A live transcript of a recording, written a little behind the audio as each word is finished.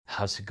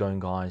How's it going,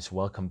 guys?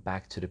 Welcome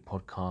back to the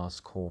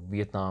podcast called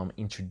Vietnam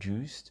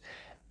Introduced.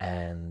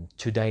 And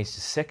today is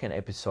the second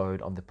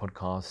episode of the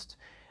podcast.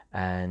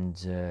 And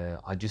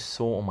I just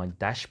saw on my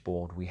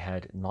dashboard we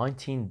had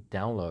 19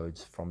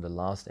 downloads from the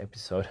last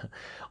episode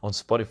on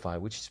Spotify,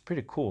 which is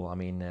pretty cool.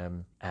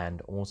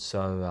 And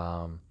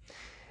also,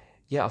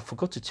 I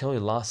forgot to tell you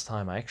last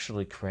time I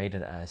actually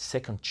created a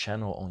second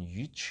channel on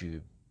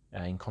YouTube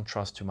in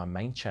contrast to my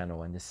main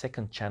channel. And the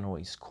second channel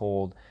is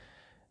called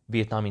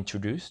Vietnam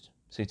Introduced.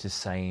 So it's the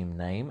same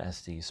name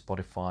as the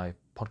Spotify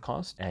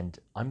podcast, and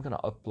I'm going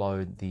to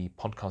upload the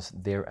podcast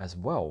there as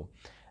well.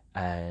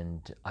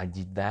 And I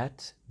did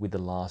that with the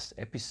last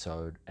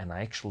episode, and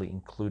I actually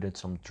included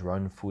some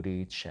drone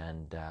footage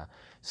and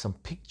some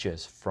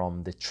pictures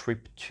from the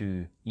trip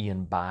to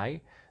Ian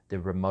Bay, the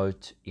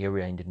remote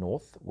area in the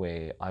north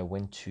where I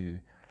went to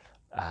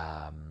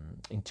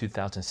in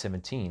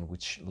 2017,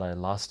 which the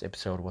last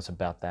episode was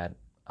about that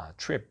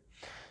trip.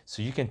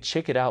 So you can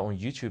check it out on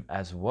YouTube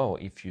as well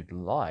if you'd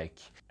like.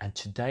 And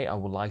today I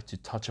would like to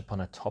touch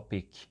upon a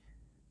topic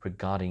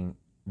regarding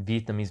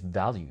Vietnamese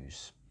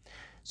values.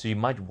 So you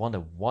might wonder,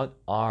 what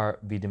are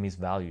Vietnamese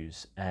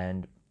values?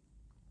 And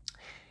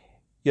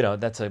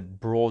that's a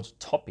broad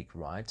topic,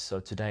 right? So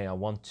today I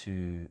want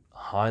to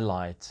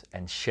highlight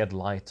and shed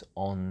light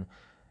on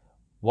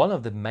one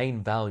of the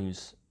main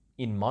values,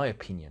 in my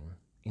opinion,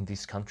 in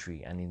this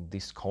country and in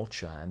this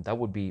culture, and that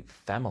would be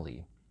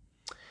family.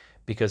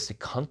 Because the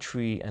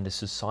country and the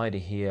society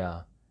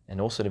here, and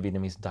also the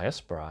Vietnamese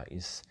diaspora,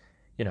 is,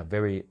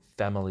 very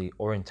family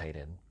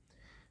orientated.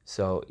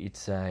 So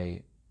it's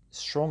a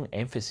strong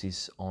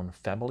emphasis on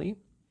family,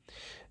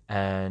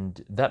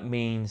 and that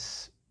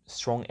means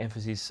strong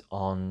emphasis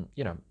on,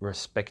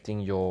 respecting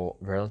your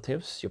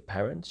relatives, your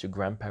parents, your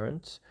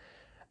grandparents,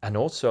 and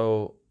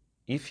also,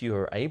 if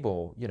you're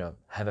able,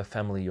 have a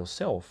family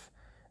yourself,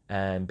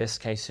 and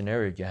best case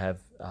scenario, you have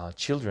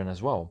children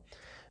as well.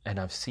 And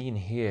I've seen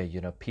here,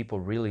 people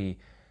really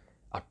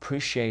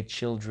appreciate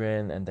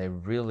children, and they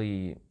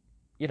really,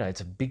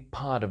 it's a big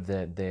part of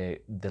their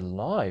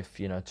life,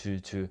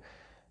 to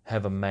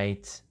have a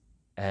mate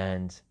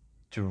and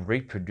to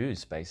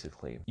reproduce,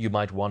 basically. You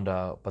might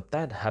wonder, but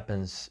that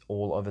happens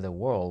all over the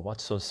world.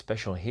 What's so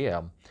special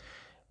here?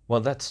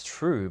 Well, that's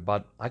true,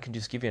 but I can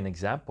just give you an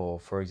example.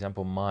 For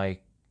example, my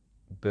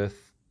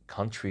birth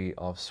country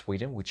of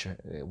Sweden,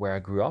 where I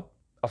grew up.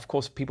 Of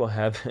course, people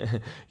have,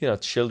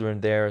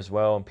 children there as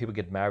well, and people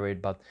get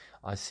married, but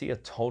I see a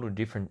total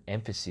different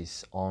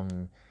emphasis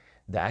on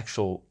the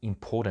actual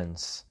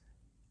importance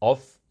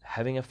of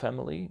having a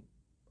family,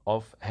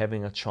 of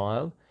having a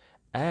child,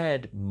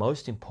 and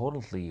most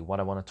importantly, what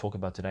I want to talk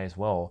about today as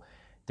well,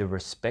 the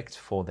respect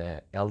for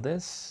their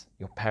elders,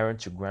 your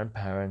parents, your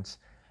grandparents,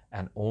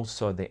 and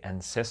also the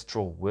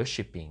ancestral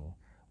worshipping,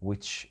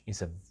 which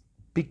is a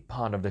big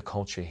part of the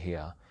culture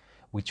here,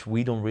 which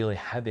we don't really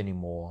have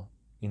anymore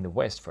in the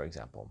West, for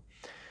example.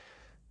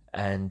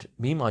 And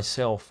me,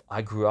 myself,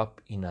 I grew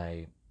up in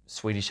a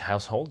Swedish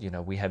household.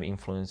 We have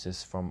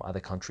influences from other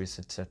countries,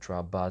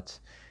 etc. But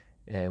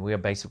we are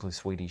basically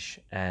Swedish.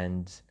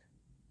 And,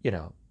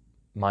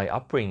 my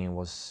upbringing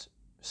was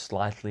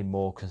slightly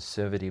more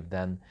conservative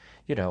than,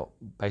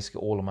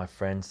 basically all of my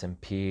friends and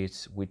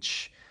peers,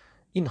 which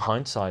in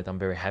hindsight, I'm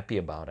very happy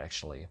about,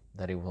 actually,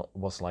 that it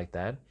was like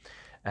that.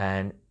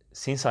 And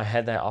since I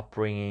had that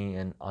upbringing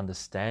and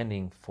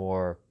understanding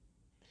for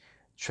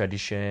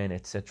tradition,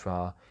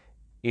 etc.,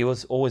 it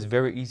was always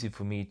very easy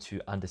for me to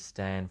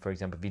understand, for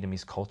example,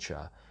 Vietnamese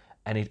culture,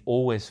 and it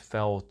always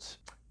felt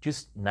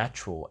just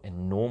natural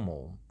and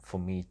normal for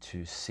me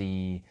to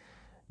see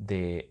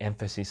the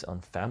emphasis on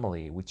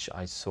family, which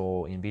I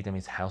saw in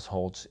Vietnamese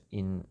households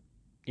in,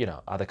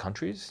 other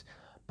countries,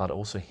 but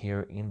also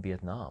here in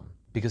Vietnam.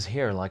 Because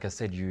here, like I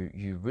said,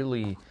 you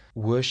really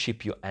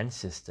worship your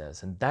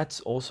ancestors, and that's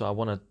also I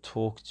want to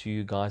talk to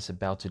you guys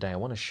about today. I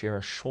want to share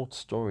a short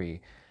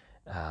story,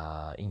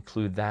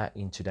 include that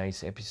in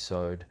today's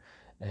episode.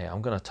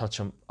 I'm going to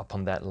touch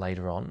upon that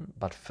later on,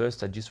 but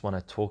first I just want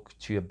to talk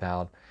to you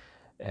about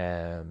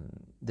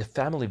the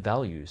family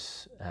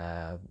values,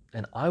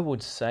 and I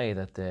would say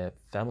that the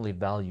family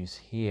values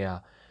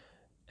here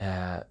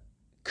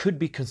could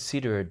be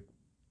considered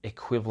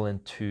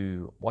equivalent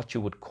to what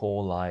you would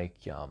call like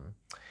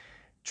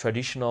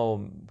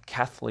traditional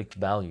Catholic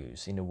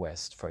values in the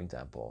West, for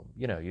example.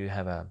 You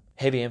have a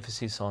heavy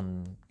emphasis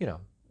on,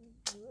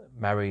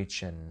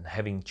 marriage and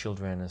having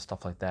children and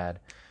stuff like that,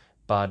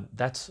 but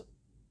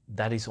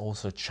that is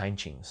also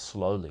changing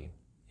slowly,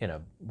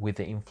 with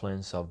the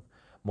influence of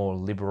more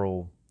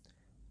liberal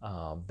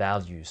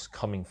values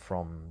coming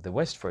from the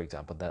West, for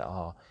example, that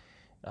are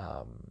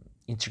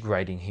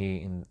integrating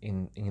here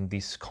in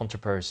this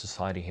contemporary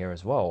society here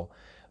as well.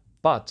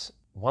 But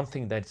one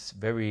thing that's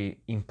very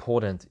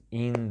important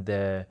in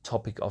the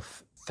topic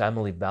of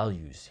family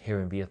values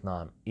here in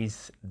Vietnam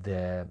is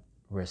the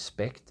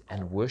respect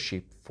and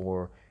worship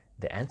for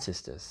the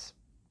ancestors.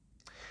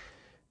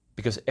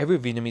 Because every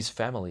Vietnamese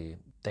family,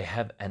 they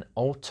have an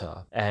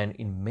altar, and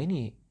in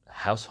many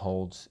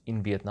households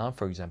in Vietnam,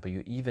 for example,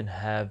 you even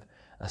have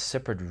a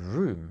separate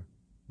room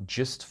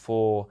just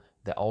for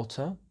the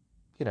altar.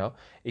 You know,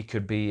 it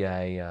could be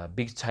a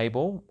big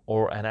table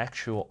or an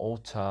actual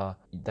altar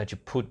that you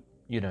put,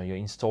 you know, you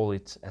install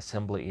it,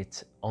 assemble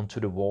it onto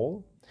the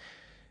wall.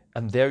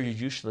 And there you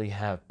usually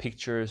have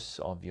pictures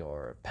of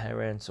your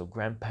parents or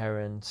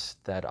grandparents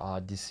that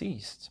are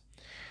deceased.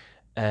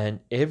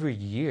 And every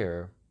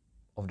year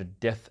of the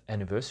death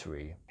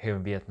anniversary here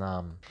in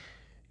Vietnam,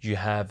 you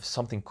have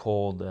something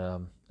called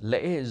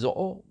lễ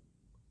giỗ,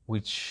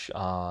 which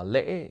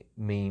lễ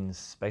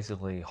means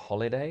basically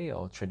holiday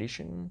or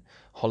tradition,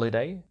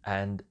 holiday,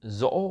 and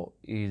giỗ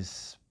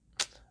is,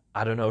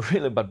 I don't know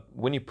really, but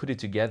when you put it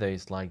together,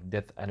 it's like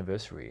death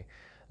anniversary,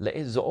 lễ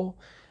giỗ,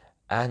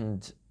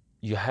 and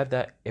you have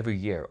that every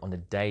year on the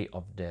day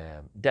of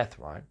the death,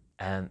 right?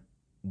 And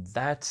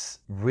that's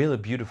really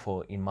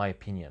beautiful in my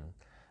opinion.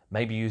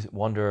 Maybe you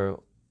wonder,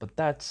 but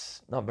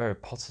that's not very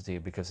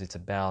positive because it's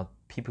about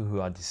people who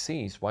are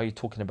deceased. Why are you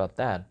talking about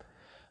that?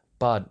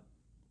 But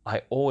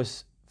I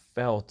always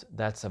felt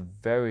that's a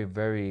very,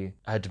 very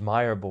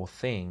admirable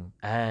thing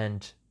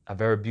and a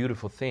very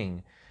beautiful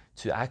thing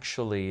to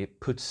actually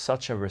put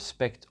such a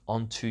respect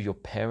onto your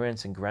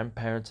parents and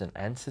grandparents and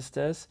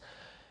ancestors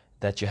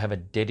that you have a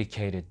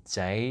dedicated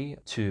day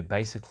to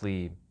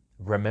basically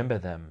remember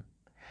them.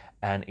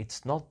 And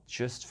it's not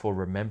just for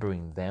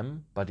remembering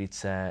them, but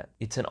it's an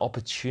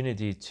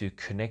opportunity to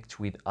connect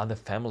with other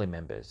family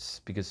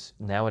members, because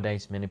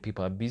nowadays many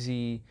people are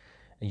busy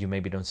and you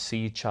maybe don't see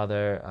each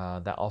other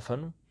that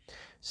often.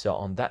 So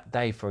on that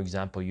day, for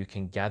example, you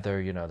can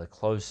gather, you know, the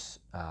close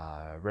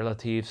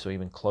relatives or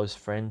even close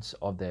friends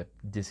of the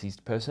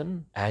deceased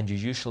person, and you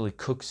usually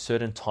cook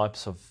certain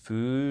types of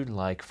food.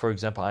 Like, for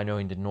example, I know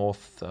in the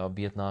north of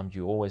Vietnam,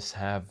 you always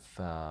have,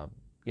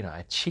 you know,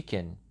 a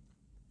chicken.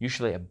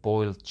 Usually a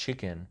boiled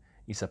chicken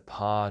is a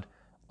part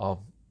of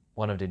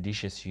one of the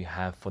dishes you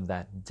have for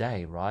that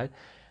day, right?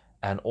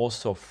 And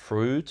also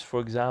fruit, for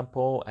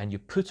example, and you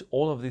put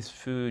all of this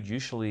food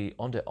usually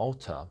on the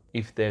altar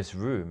if there's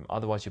room.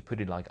 Otherwise, you put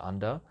it like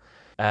under,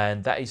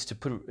 and that is to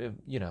put,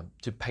 you know,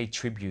 to pay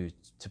tribute,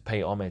 to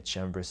pay homage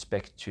and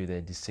respect to the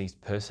deceased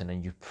person.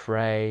 And you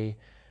pray,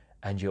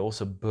 and you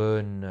also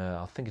burn.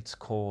 I think it's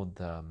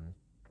called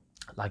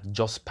like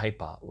joss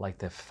paper, like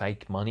the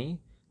fake money.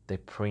 They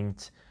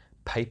print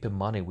paper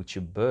money which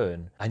you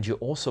burn, and you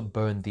also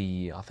burn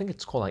the, I think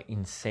it's called like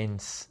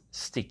incense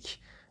stick.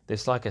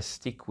 There's like a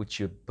stick which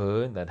you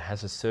burn that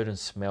has a certain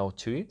smell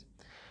to it,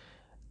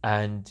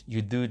 and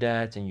you do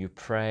that and you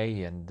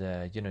pray, and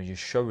you know, you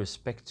show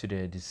respect to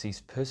the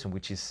deceased person,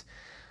 which is,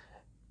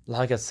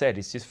 like I said,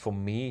 it's just, for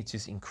me, it's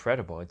just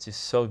incredible. It's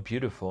just so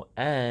beautiful,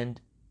 and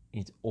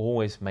it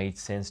always made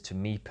sense to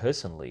me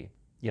personally,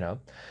 you know,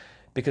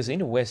 because in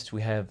the West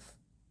we have,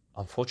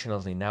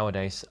 unfortunately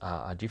nowadays,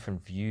 a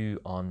different view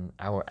on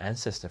our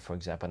ancestor, for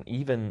example, and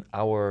even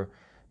our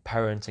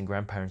parents and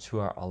grandparents who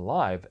are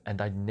alive,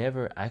 and I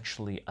never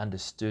actually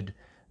understood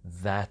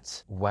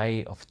that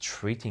way of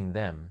treating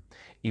them.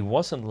 It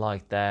wasn't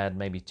like that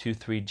maybe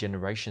 2-3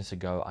 generations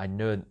ago. I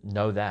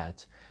know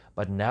that,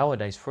 but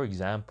nowadays, for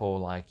example,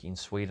 like in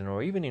Sweden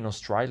or even in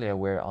Australia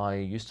where I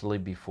used to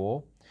live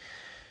before,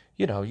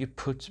 you know, you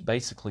put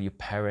basically your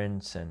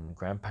parents and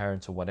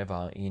grandparents or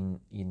whatever in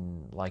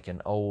like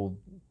an old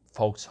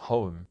folks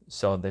home.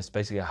 So there's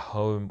basically a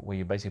home where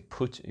you basically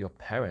put your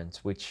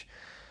parents, which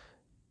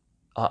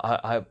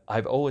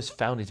I've always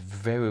found it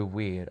very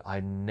weird.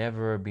 I've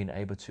never been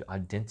able to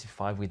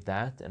identify with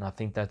that, and I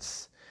think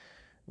that's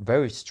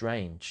very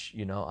strange.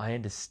 You know, I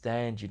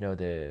understand, you know,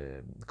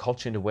 the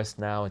culture in the West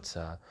now, it's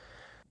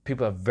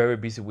people are very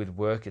busy with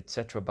work,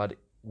 etc., but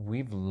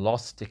we've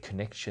lost the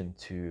connection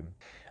to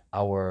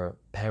our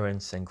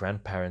parents and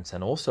grandparents,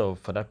 and also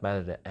for that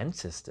matter the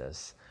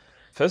ancestors.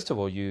 First of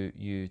all,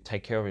 you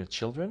take care of your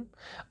children.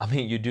 I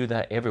mean, you do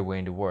that everywhere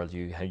in the world.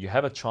 You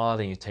have a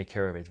child and you take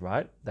care of it,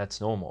 right? That's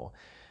normal.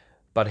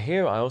 But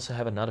here I also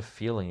have another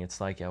feeling.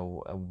 It's like a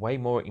way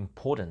more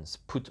importance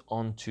put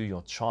onto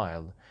your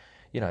child.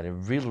 You know, they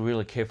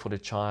really care for the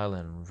child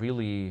and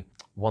really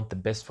want the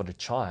best for the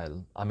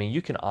child. I mean,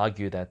 you can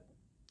argue that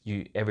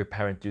every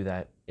parent do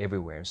that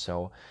everywhere.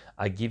 So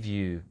I give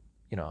you,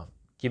 you know,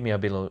 give me a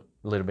little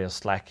bit of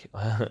slack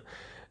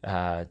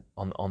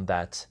on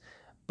that.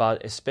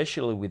 But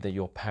especially with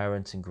your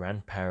parents and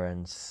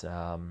grandparents,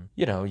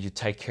 you know, you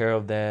take care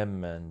of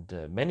them, and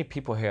many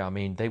people here, I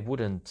mean, they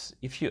wouldn't,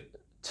 if you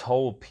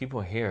told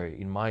people here,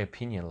 in my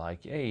opinion,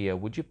 like, hey,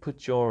 would you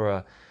put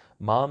your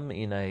mom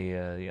in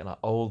a you know,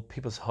 old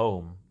people's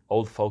home,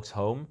 old folks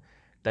home,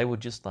 they would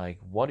just like,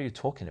 what are you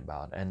talking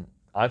about? And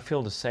I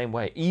feel the same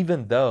way,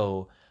 even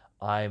though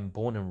I'm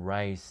born and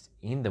raised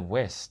in the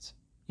West,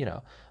 you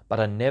know, but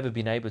I've never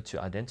been able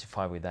to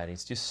identify with that.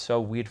 It's just so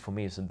weird for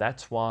me. So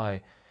that's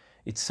why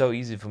it's so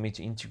easy for me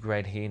to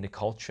integrate here in the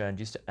culture and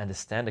just to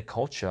understand the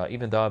culture,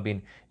 even though I've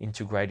been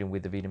integrating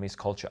with the Vietnamese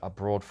culture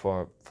abroad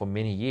for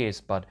many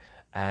years,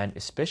 and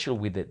especially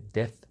with the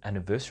death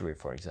anniversary,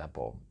 for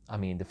example. I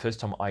mean, the first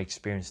time I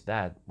experienced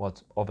that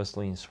was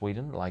obviously in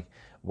Sweden, like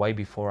way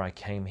before I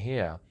came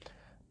here.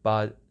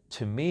 But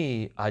to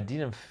me, I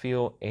didn't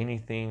feel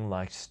anything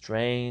like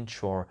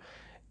strange or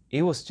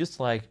it was just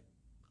like,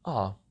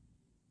 oh,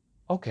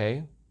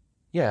 okay,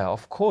 yeah,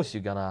 of course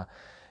you're gonna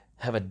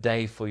have a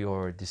day for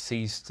your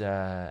deceased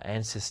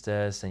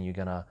ancestors, and you're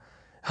gonna,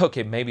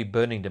 okay, maybe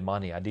burning the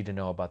money. I didn't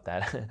know about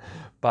that.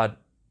 But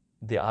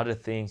the other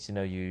things,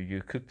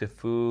 you cook the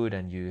food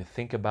and you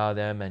think about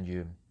them and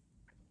you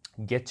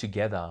get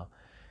together.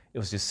 It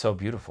was just so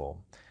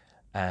beautiful.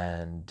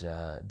 And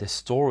the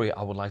story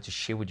I would like to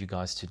share with you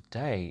guys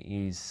today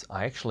is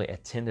I actually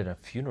attended a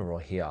funeral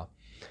here,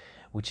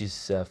 which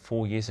is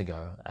 4 years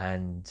ago.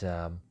 And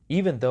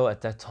even though at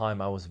that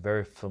time I was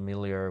very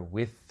familiar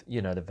with,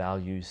 the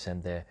values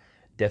and the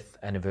death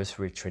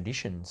anniversary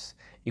traditions,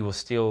 it was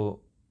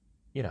still,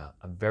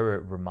 a very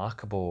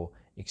remarkable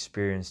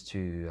experience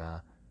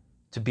to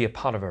be a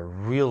part of a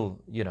real,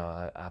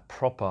 a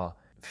proper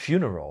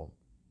funeral.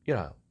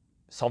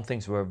 Some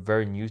things were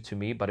very new to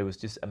me, but it was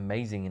just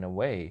amazing in a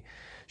way.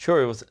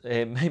 Sure, it was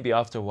maybe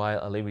after a while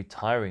a little bit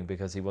tiring,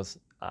 because it was,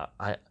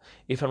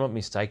 if I'm not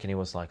mistaken, it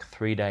was like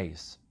 3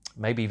 days,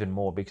 maybe even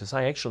more, because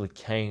I actually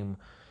came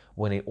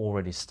when it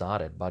already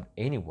started. But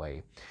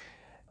anyway,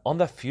 on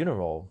that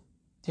funeral,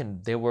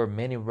 there were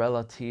many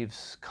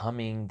relatives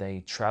coming.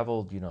 They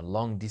traveled,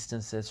 long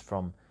distances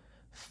from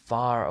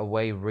far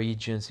away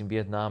regions in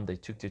Vietnam. They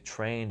took the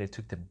train, they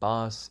took the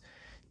bus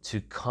to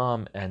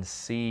come and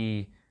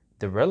see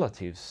the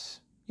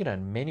relatives.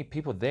 And many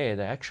people there,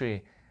 they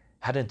actually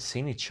hadn't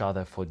seen each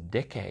other for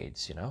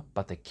decades,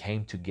 but they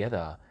came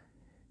together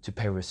to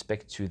pay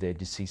respect to their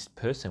deceased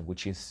person,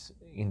 which is,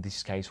 in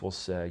this case,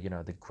 was,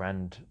 the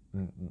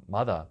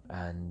grandmother.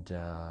 And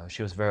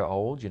she was very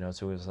old,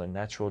 so it was a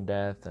natural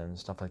death and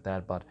stuff like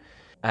that.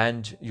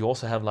 And you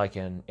also have like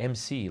an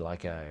MC,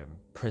 like a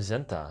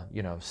presenter,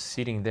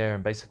 sitting there,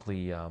 and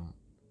basically,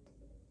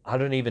 I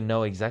don't even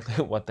know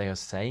exactly what they are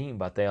saying,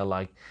 but they are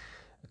like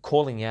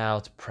calling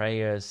out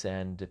prayers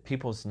and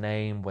people's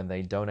name when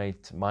they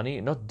donate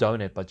money. Not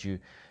donate, but you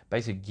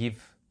basically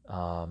give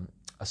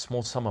a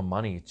small sum of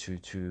money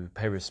to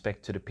pay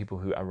respect to the people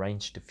who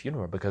arranged the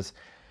funeral, because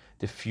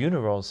the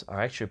funerals are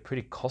actually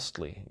pretty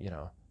costly,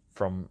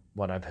 from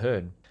what I've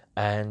heard.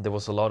 And there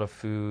was a lot of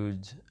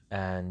food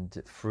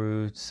and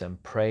fruits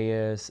and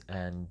prayers.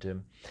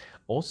 And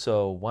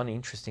also one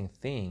interesting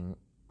thing,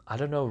 I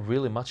don't know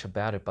really much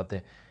about it, but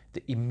the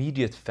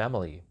immediate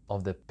family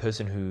of the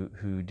person who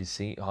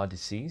are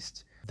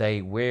deceased,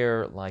 they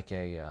wear like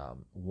a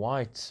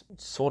white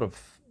sort of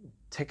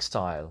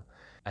textile,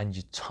 and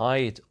you tie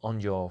it on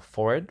your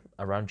forehead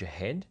around your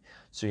head.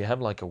 So you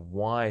have like a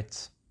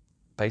white,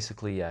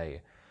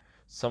 basically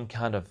some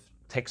kind of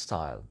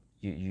textile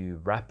you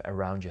wrap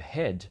around your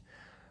head,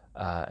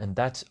 and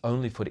that's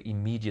only for the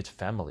immediate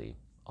family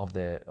of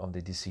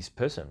the deceased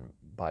person,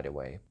 by the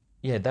way.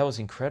 Yeah, that was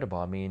incredible.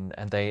 I mean,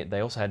 and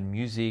they also had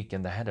music,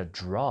 and they had a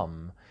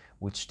drum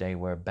which they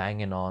were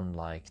banging on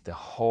like the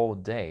whole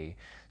day.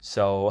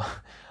 So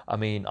I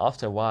mean,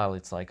 after a while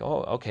it's like,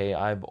 oh, okay,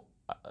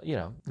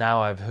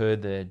 now I've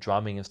heard the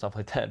drumming and stuff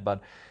like that.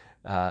 But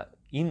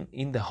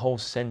in the whole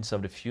sense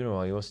of the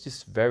funeral, it was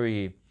just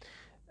very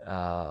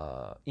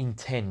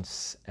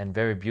intense and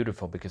very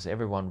beautiful, because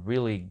everyone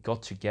really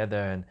got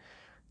together and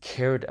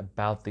cared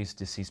about this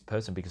deceased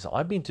person. Because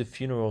I've been to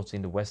funerals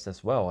in the West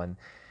as well, and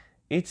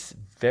it's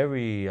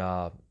very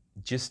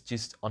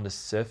just on the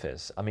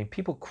surface. I mean,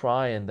 people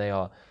cry and they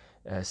are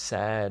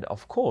sad,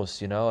 of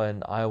course,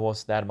 and I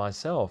was that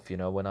myself,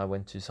 when I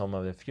went to some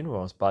of the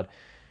funerals. But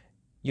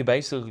you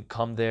basically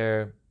come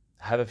there,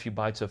 have a few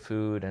bites of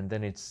food, and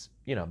then it's,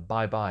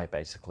 bye-bye,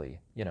 basically,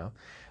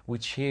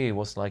 which here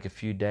was like a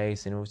few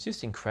days, and it was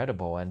just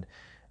incredible. And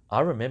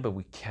I remember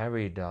we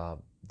carried,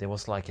 there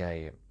was like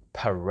a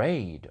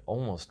parade,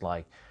 almost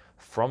like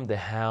from the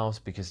house,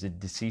 because the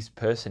deceased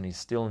person is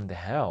still in the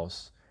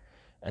house.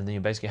 And then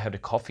you basically have the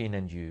coffin,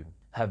 and you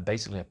have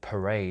basically a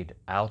parade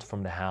out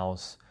from the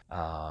house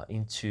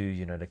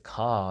into the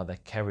car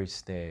that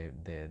carries the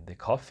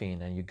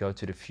coffin, and you go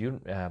to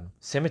the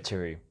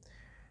cemetery,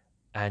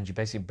 and you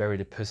basically bury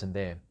the person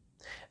there.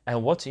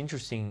 And what's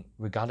interesting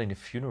regarding the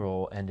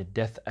funeral and the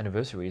death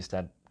anniversary is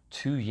that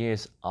 2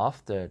 years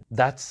after,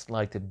 that's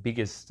like the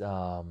biggest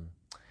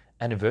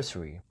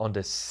anniversary. On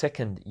the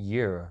second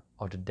year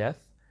of the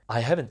death, I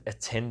haven't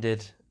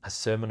attended a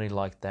ceremony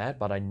like that,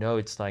 but I know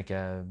it's like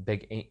a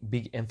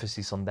big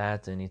emphasis on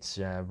that, and it's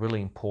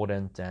really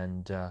important.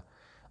 And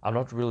I'm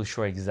not really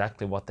sure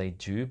exactly what they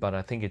do, but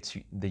I think it's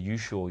the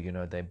usual.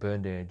 They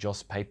burn the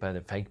joss paper,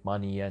 the fake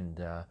money, and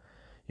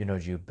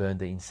you burn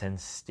the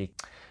incense stick.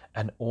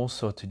 And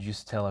also, to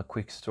just tell a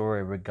quick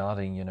story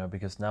regarding,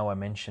 because now I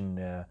mentioned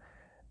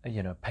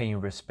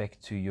paying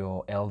respect to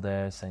your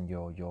elders and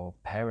your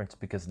parents,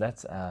 because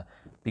that's a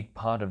big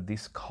part of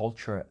this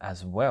culture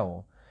as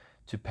well,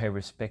 to pay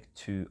respect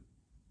to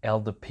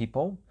elder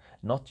people,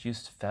 not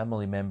just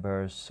family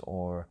members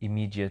or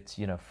immediate,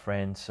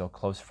 friends or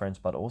close friends,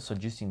 but also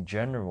just in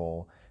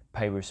general,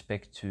 pay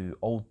respect to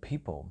old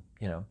people,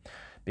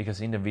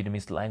 because in the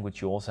Vietnamese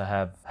language, you also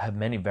have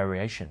many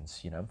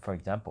variations, for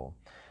example.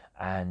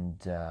 And,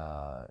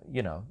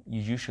 you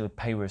usually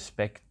pay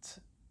respect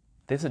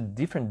there's a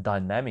different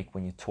dynamic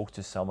when you talk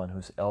to someone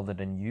who's elder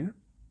than you,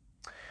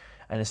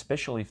 and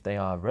especially if they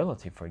are a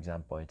relative, for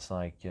example. It's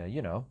like,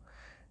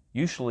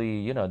 usually,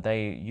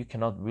 you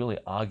cannot really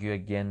argue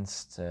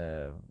against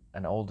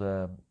an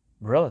older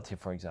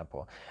relative, for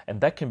example, and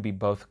that can be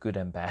both good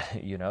and bad,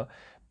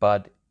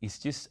 but it's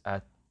just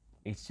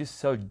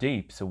so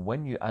deep. So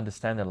when you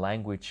understand the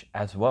language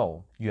as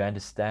well, you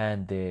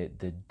understand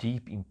the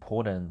deep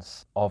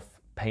importance of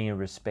paying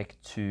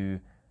respect to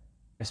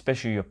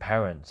especially your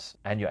parents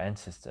and your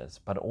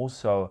ancestors, but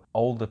also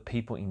older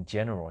people in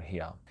general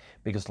here.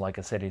 Because like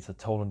I said, it's a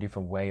totally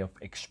different way of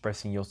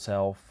expressing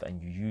yourself,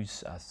 and you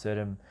use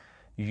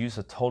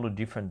a totally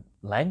different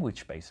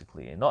language,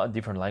 basically. Not a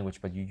different language,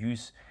 but you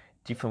use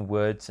different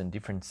words and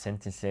different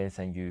sentences,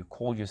 and you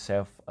call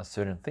yourself a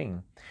certain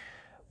thing,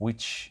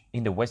 which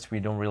in the West we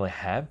don't really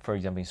have. For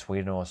example, in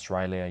Sweden or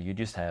Australia, you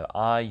just have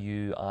are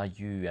you,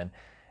 and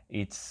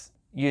it's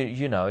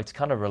it's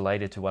kind of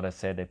related to what I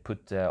said. They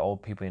put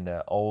old people in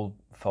the old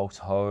folks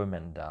home,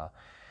 and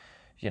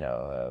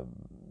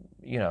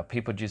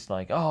people just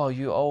like, oh,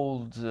 you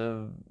old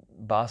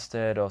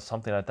bastard or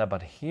something like that.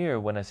 But here,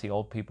 when I see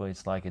old people,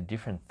 it's like a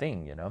different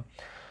thing,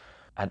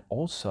 And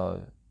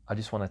also, I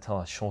just want to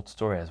tell a short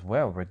story as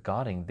well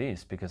regarding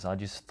this, because I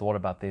just thought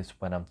about this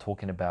when I'm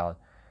talking about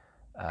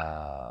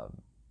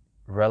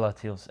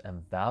relatives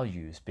and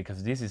values,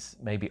 because this is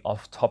maybe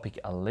off topic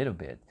a little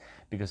bit,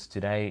 because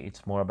today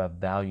it's more about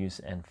values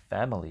and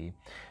family,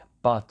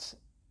 but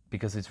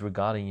because it's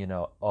regarding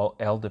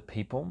elder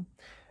people.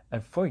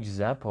 And for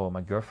example,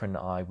 my girlfriend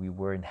and I, we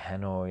were in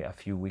Hanoi a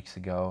few weeks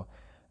ago,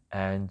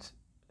 and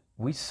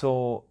we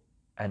saw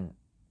an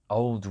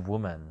old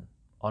woman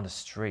on the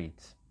street.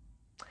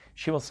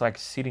 She was like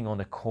sitting on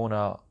the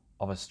corner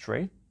of a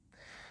street,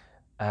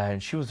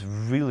 and she was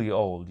really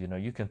old,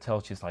 you can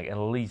tell she's like at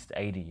least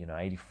 80,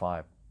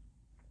 85.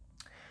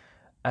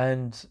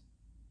 And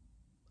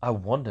I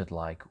wondered,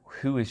 like,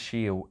 who is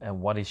she and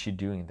what is she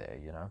doing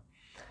there,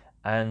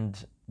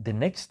 And the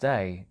next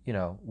day,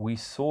 we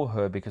saw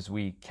her because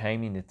we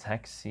came in the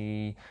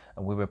taxi,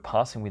 and we were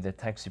passing with the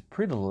taxi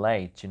pretty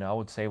late, I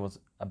would say it was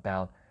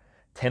about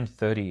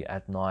 10:30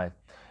 at night.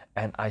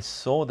 And I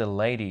saw the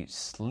lady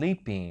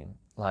sleeping,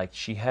 like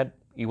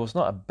it was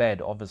not a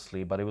bed,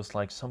 obviously, but it was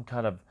like some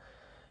kind of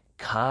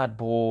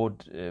cardboard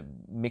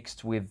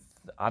mixed with,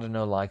 I don't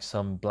know, like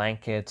some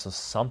blankets or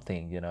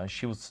something,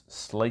 She was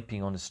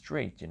sleeping on the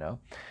street,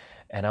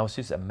 And I was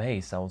just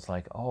amazed. I was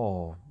like,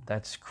 oh,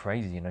 that's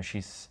crazy,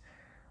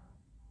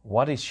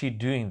 what is she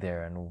doing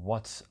there, and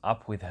what's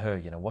up with her,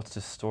 what's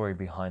the story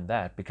behind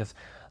that? Because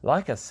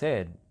like I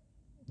said,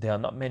 there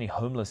are not many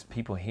homeless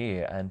people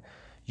here, and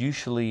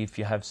usually if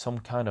you have some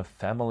kind of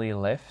family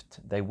left,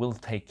 they will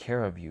take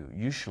care of you,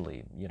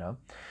 usually,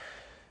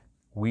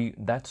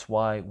 That's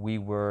why we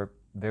were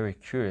very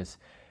curious,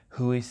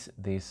 who is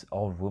this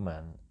old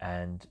woman?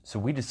 And so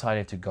we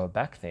decided to go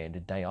back there the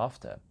day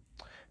after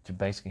to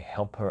basically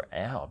help her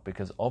out,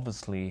 because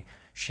obviously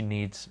she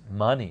needs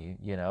money,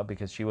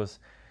 because she was,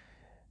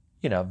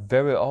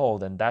 very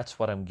old. And that's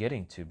what I'm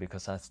getting to,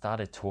 because I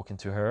started talking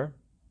to her,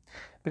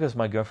 because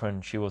my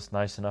girlfriend, she was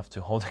nice enough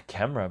to hold a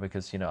camera,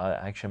 because,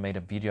 I actually made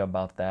a video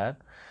about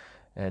that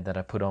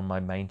I put on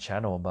my main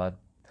channel. But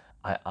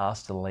I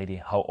asked the lady,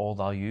 how old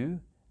are you?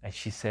 And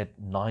she said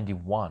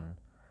 91.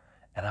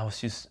 And I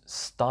was just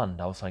stunned.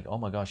 I was like, oh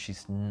my gosh,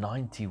 she's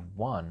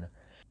 91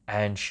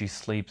 and she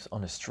sleeps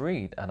on the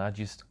street. And I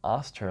just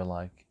asked her,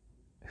 like,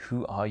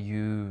 who are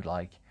you?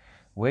 Like,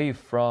 where are you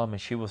from?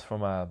 And she was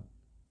from a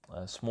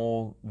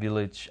small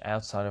village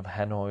outside of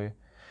Hanoi.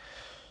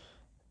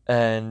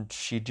 And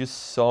she just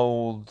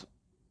sold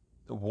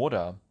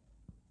water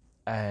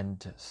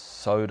and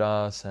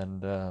sodas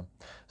and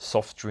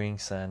soft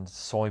drinks and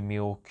soy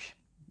milk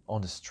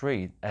on the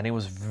street. And it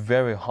was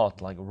very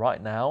hot. Like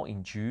right now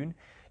in June,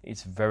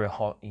 it's very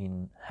hot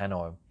in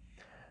Hanoi.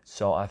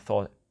 So I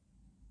thought,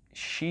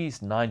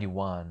 she's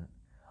 91.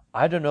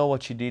 I don't know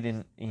what she did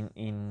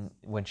in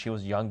when she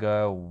was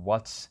younger,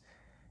 what's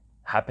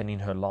happened in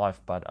her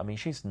life, but I mean,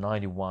 she's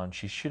 91.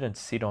 She shouldn't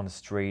sit on the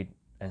street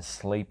and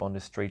sleep on the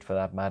street, for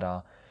that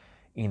matter,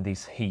 in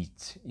this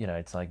heat.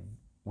 It's like,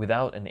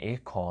 without an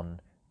aircon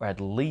or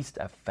at least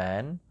a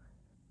fan,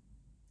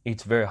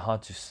 it's very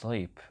hard to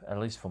sleep, at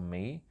least for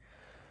me.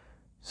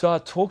 So I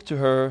talked to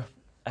her,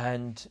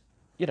 and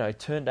it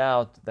turned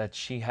out that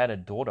she had a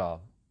daughter.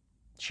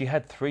 She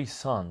had 3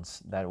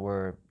 sons that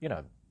were,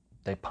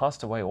 they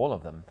passed away, all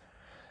of them.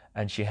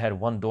 And she had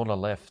one daughter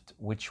left,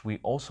 which we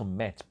also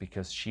met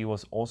because she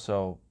was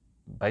also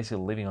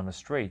basically living on the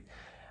street.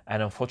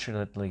 And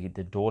unfortunately,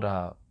 the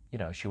daughter,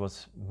 she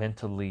was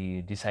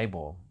mentally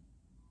disabled.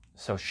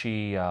 So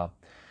she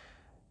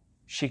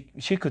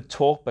could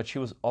talk, but she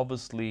was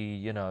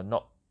obviously,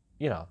 not,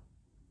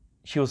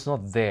 she was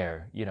not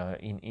there,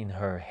 in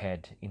her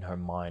head, in her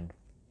mind.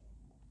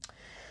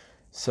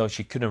 So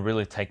she couldn't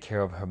really take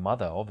care of her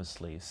mother,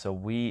 obviously. So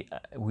we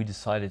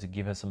decided to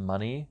give her some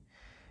money,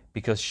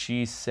 because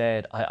she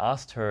said, I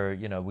asked her,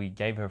 we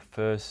gave her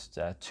first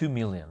 2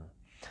 million.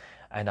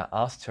 And I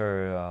asked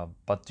her,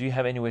 but do you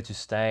have anywhere to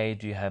stay?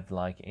 Do you have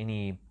like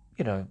any,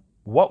 you know,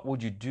 what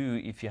would you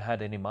do if you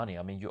had any money?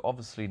 I mean, you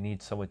obviously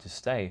need somewhere to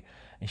stay.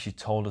 And she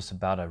told us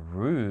about a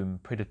room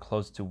pretty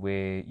close to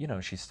where, you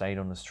know, she stayed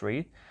on the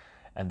street.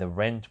 And the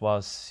rent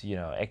was, you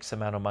know, X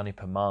amount of money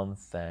per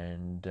month.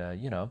 And,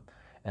 you know,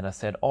 and I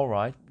said, all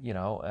right, you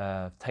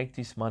know, take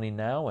this money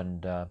now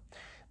and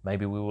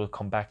maybe we will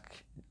come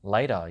back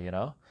later, you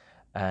know.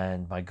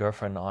 And my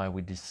girlfriend and I,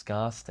 we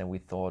discussed and we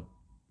thought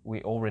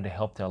we already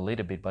helped her a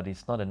little bit, but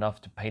it's not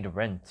enough to pay the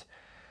rent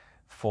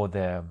for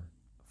the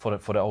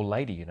old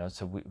lady, you know.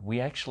 So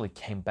we actually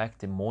came back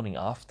the morning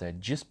after,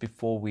 just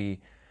before we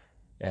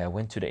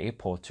went to the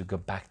airport to go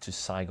back to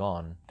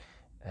Saigon.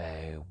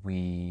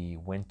 We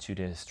went to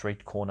the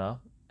street corner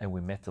and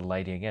we met the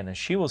lady again, and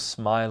she was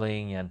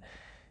smiling and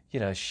you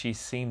know she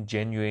seemed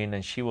genuine,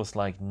 and she was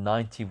like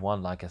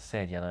 91, like I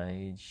said, you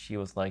know. She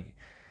was like,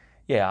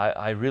 yeah,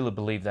 I really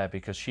believe that,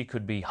 because she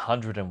could be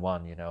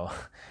 101, you know.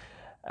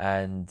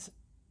 And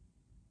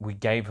we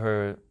gave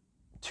her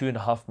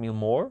 2.5 meal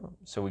more,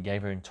 so we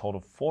gave her in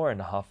total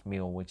 4.5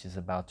 meal, which is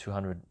about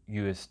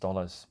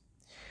 $200,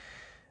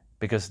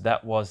 because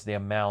that was the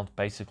amount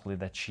basically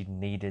that she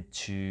needed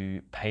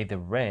to pay the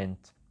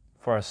rent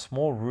for a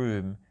small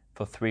room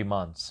for 3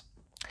 months.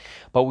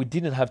 But we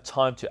didn't have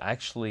time to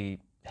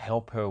actually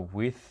help her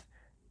with,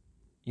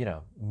 you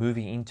know,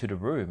 moving into the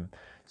room.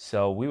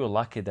 So we were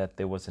lucky that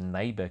there was a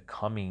neighbor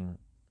coming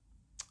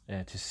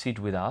to sit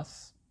with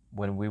us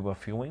when we were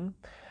filming,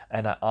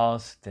 and I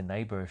asked the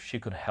neighbor if she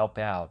could help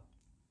out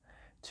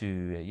to,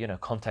 you know,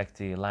 contact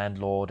the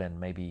landlord and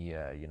maybe,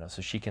 you know,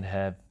 so she can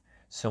have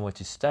somewhere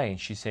to stay. And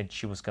she said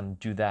she was going to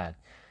do that.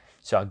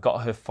 So I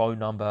got her phone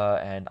number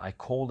and I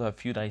called her a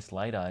few days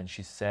later, and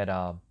she said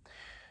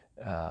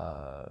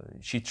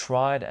she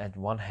tried at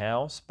one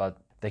house, but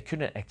they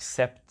couldn't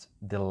accept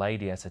the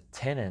lady as a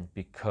tenant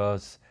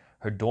because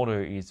her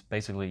daughter is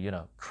basically, you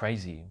know,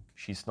 crazy.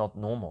 She's not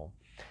normal.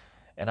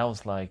 And I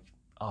was like,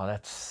 oh,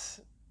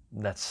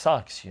 that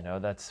sucks, you know.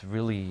 That's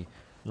really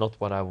not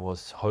what I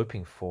was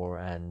hoping for.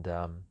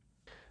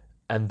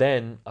 And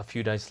then a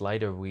few days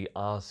later, we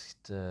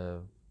asked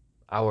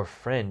our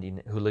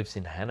friend who lives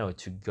in Hanoi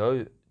to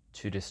go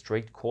to the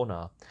street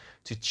corner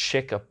to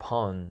check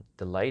upon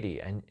the lady,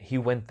 and he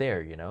went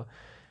there, you know,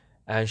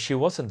 and she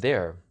wasn't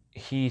there.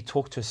 He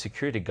talked to a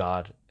security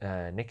guard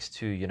next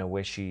to, you know,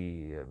 where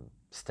she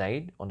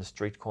stayed on the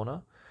street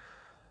corner,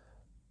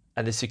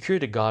 and the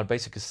security guard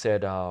basically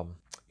said,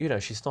 you know,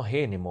 she's not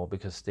here anymore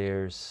because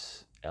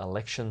there's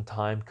election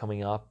time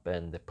coming up,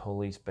 and the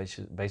police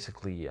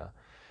basically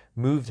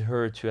moved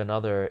her to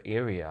another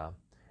area.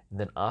 And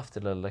then after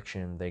the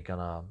election, they're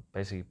gonna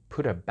basically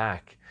put her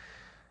back.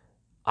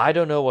 I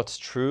don't know what's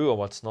true or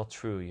what's not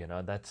true, you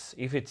know. That's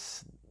if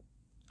it's,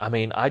 I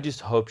mean, I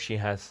just hope she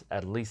has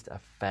at least a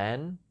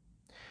fan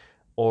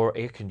or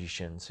air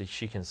condition so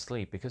she can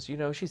sleep, because, you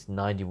know, she's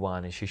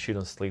 91 and she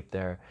shouldn't sleep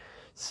there.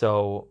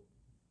 So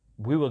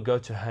we will go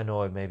to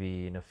Hanoi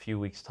maybe in a few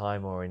weeks'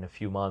 time or in a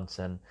few months,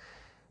 and,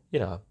 you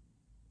know,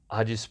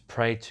 I just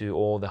pray to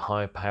all the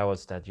higher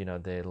powers that, you know,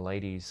 the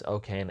lady's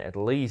okay and at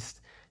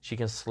least she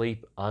can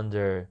sleep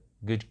under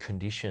good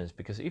conditions.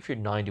 Because if you're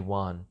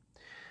 91,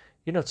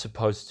 you're not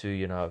supposed to,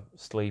 you know,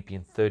 sleep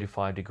in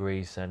 35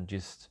 degrees and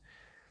just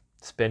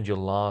spend your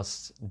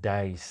last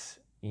days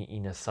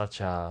in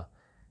such a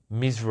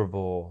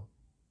miserable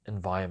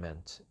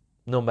environment,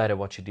 no matter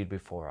what you did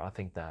before. I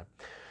think that.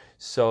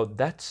 So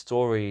that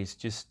story is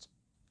just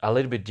a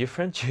little bit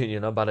different, you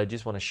know, but I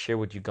just want to share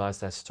with you guys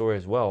that story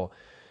as well,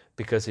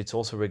 because it's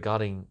also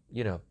regarding,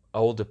 you know,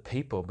 older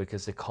people,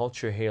 because the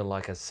culture here,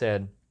 like I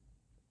said,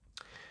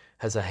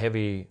 has a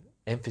heavy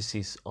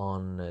emphasis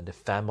on the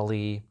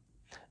family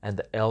and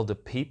the elder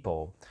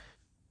people.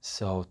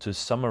 So to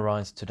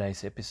summarize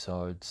today's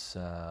episodes,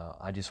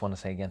 I just want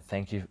to say again,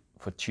 thank you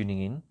for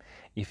tuning in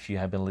if you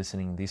have been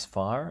listening this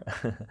far.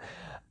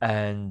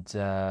 And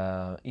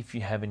if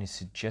you have any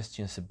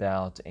suggestions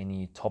about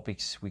any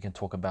topics we can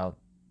talk about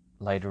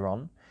later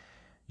on,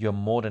 you're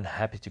more than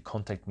happy to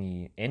contact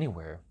me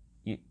anywhere,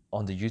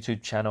 on the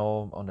YouTube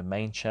channel, on the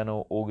main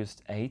channel,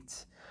 August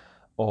 8th,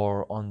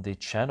 or on the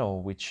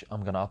channel which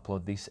I'm going to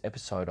upload this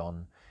episode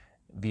on,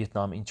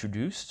 Vietnam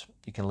Introduced.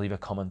 You can leave a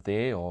comment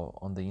there, or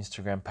on the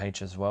Instagram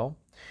page as well,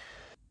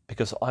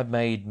 because I've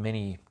made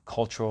many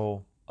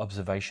cultural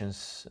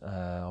observations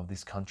of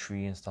this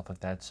country and stuff like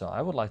that. So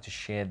I would like to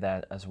share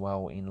that as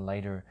well in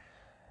later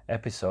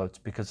episodes,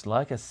 because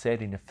like I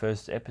said in the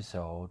first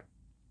episode,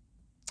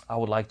 I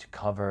would like to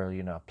cover,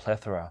 you know, a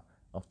plethora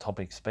of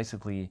topics,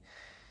 basically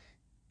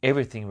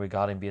everything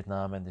regarding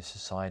Vietnam and the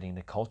society and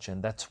the culture.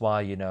 And that's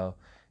why, you know,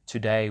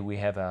 today we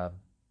have a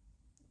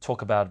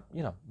talk about,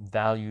 you know,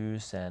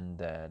 values and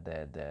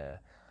the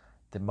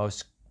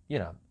most, you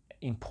know,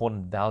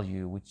 important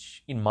value,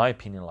 which in my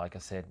opinion, like I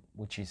said,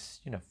 which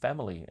is, you know,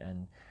 family,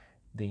 and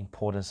the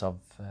importance of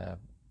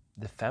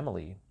the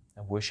family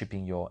and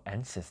worshiping your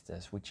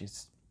ancestors, which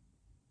is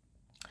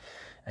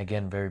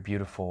again very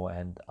beautiful.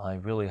 And I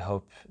really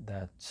hope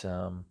that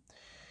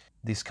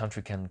this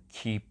country can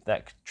keep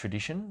that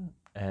tradition,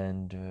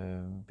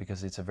 and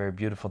because it's a very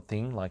beautiful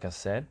thing, like I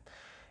said,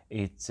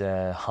 it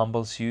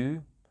humbles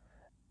you.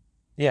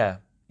 Yeah,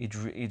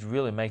 it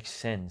really makes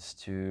sense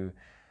to,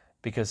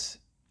 because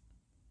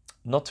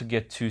not to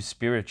get too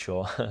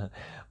spiritual,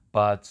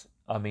 but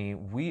I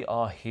mean, we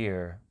are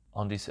here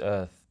on this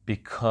earth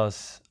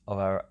because of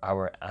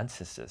our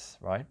ancestors,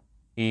 right?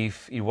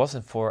 If it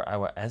wasn't for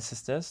our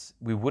ancestors,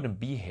 we wouldn't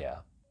be here.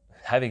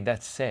 Having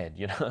that said,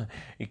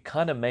 it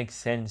kind of makes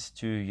sense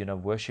to,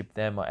 worship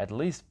them, or at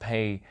least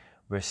pay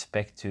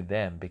respect to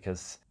them,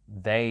 because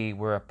they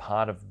were a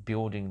part of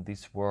building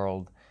this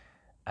world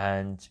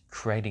and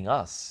creating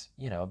us,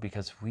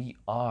 because we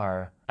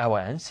are our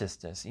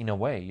ancestors in a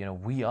way,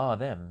 we are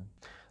them.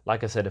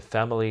 Like I said, the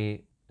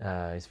family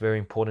is very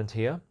important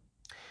here,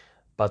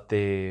 but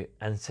the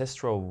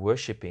ancestral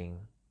worshipping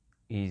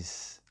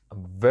is a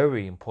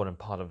very important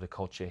part of the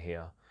culture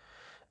here.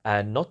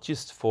 And not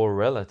just for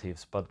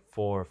relatives, but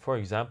for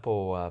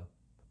example,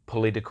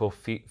 political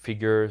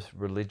figures,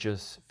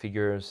 religious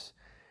figures.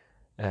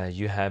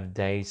 You have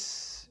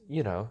days,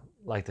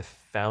 like the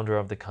founder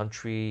of the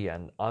country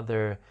and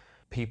other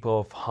people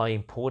of high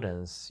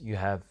importance. You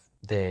have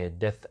their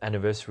death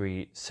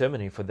anniversary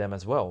ceremony for them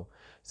as well.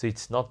 So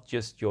it's not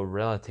just your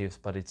relatives,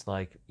 but it's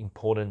like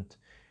important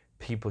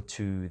people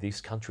to this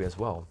country as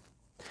well.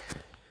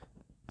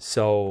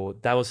 So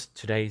that was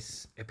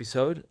today's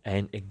episode.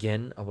 And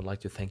again, I would like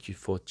to thank you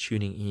for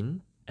tuning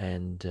in.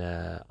 And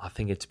I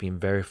think it's been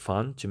very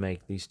fun to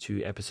make these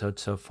 2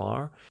 episodes so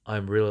far.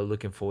 I'm really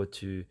looking forward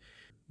to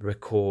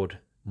record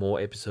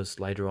more episodes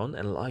later on.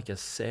 And like I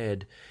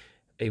said,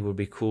 it would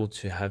be cool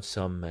to have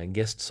some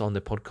guests on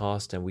the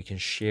podcast and we can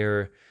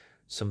share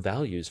some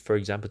values. For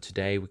example,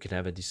 today we could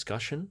have a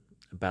discussion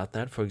about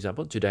that. For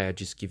example, today I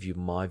just give you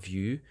my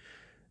view,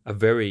 a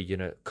very,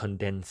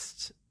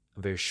 condensed,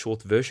 a very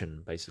short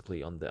version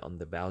basically on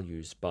the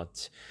values,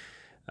 but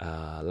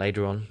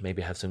later on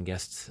maybe have some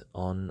guests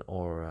on,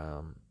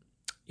 or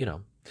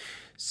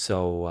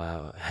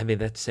so having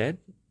that said,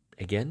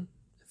 again,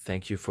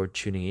 thank you for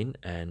tuning in,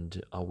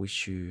 and I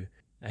wish you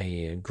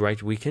a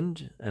great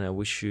weekend, and I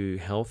wish you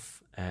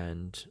health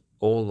and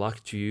all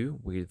luck to you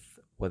with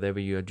whatever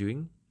you are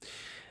doing.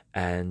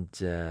 And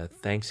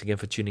thanks again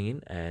for tuning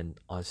in, and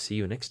I'll see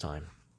you next time.